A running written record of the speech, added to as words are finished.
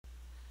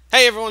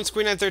Hey everyone,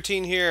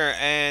 Squee913 here,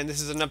 and this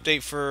is an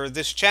update for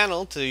this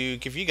channel to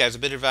give you guys a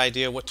bit of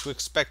idea what to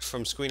expect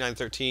from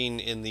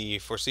Squee913 in the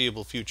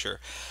foreseeable future.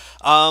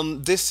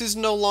 This is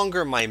no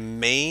longer my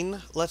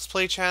main Let's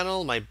Play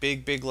channel. My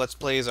big Let's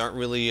Plays aren't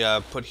really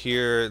put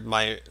here.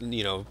 My,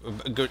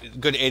 a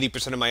good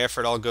 80% of my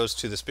effort all goes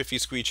to the Spiffy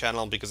Squee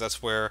channel because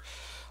that's where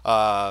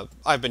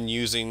I've been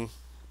using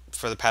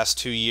for the past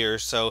 2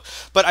 years.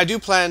 But I do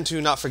plan to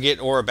not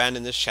forget or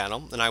abandon this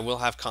channel, and I will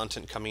have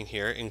content coming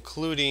here,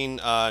 including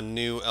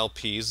new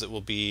LPs that will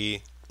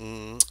be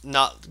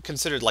not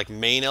considered like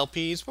main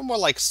LPs, but more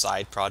like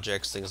side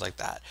projects, things like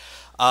that.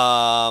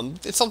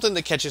 It's something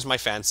that catches my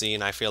fancy,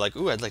 and I feel like,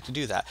 ooh, I'd like to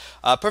do that.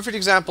 Perfect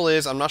example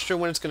is I'm not sure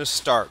when it's going to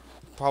start.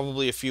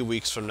 Probably a few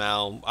weeks from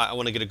now. I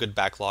want to get a good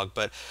backlog,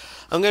 but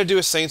I'm going to do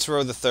a Saints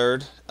Row the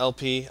Third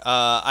LP.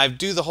 I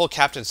do the whole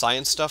Captain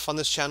Science stuff on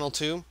this channel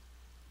too.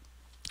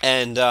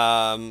 And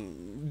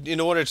in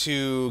order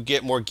to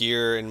get more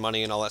gear and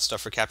money and all that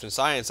stuff for Captain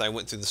Science, I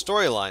went through the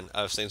storyline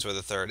of Saints Row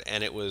the Third,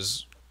 and it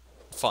was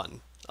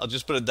fun. I'll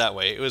just put it that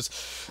way. It was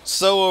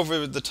so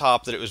over the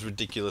top that it was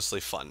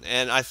ridiculously fun,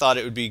 and I thought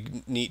it would be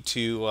neat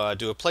to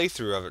do a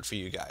playthrough of it for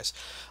you guys.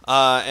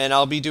 And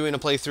I'll be doing a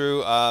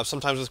playthrough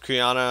sometimes with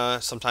Kriana,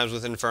 sometimes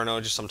with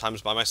Inferno, just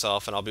sometimes by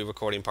myself, and I'll be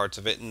recording parts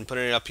of it and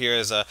putting it up here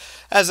as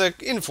a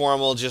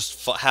informal,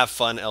 just have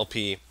fun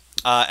LP.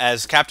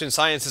 As Captain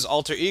Science's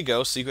alter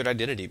ego, Secret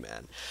Identity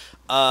Man.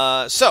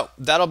 So,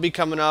 that'll be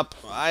coming up.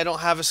 I don't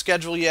have a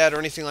schedule yet or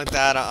anything like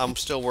that. I'm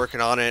still working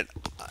on it.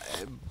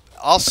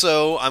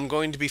 Also, I'm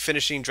going to be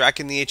finishing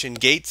Draken the Ancient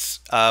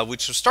Gates,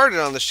 which was started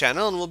on this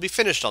channel and will be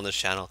finished on this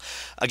channel.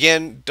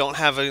 Again, don't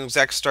have an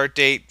exact start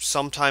date.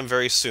 Sometime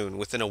very soon,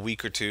 within a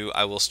week or two,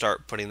 I will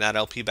start putting that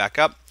LP back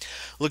up.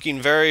 Looking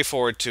very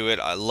forward to it.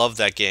 I love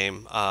that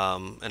game,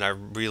 and I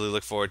really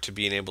look forward to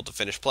being able to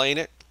finish playing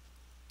it.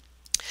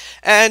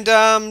 And,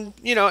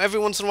 every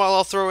once in a while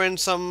I'll throw in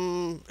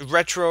some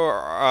retro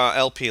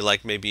LP,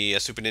 like maybe a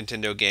Super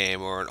Nintendo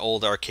game or an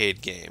old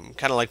arcade game,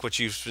 kind of like what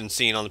you've been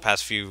seeing on the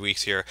past few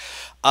weeks here.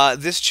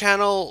 This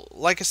channel,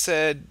 like I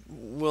said,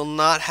 will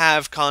not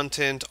have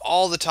content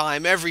all the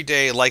time, every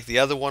day, like the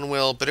other one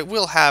will, but it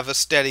will have a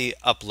steady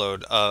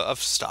upload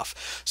of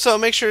stuff. So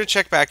make sure to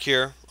check back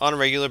here on a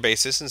regular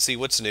basis and see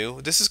what's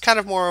new. This is kind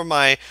of more of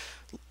my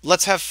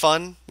let's have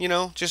fun,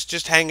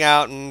 just hang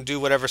out and do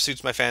whatever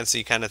suits my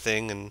fancy kind of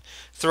thing and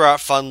throw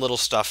out fun little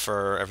stuff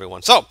for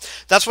everyone. So,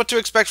 that's what to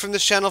expect from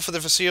this channel for the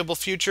foreseeable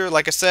future.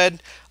 Like I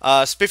said,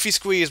 Spiffy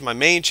Squee is my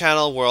main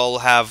channel where I'll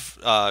have,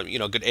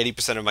 good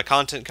 80% of my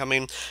content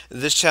coming.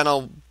 This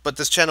channel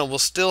will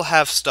still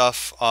have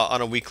stuff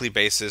on a weekly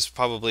basis,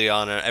 probably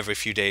on an every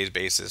few days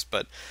basis.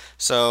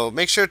 So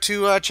make sure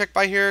to check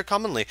by here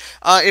commonly.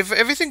 If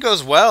everything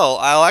goes well,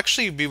 I'll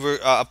actually be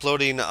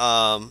uploading,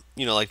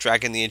 like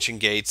Draken the Ancient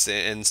Gates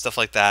and stuff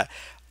like that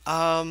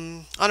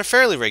on a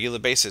fairly regular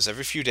basis.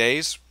 Every few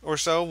days or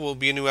so will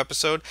be a new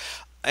episode.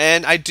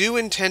 And I do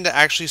intend to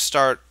actually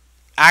start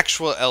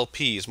actual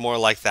LPs, more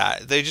like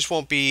that. They just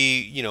won't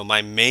be,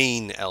 my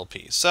main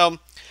LPs. So,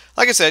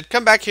 like I said,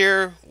 come back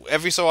here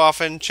every so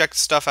often, check the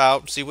stuff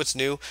out, see what's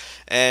new,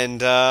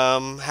 and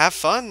have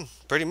fun,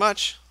 pretty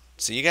much.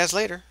 See you guys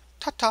later.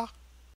 Ta-ta.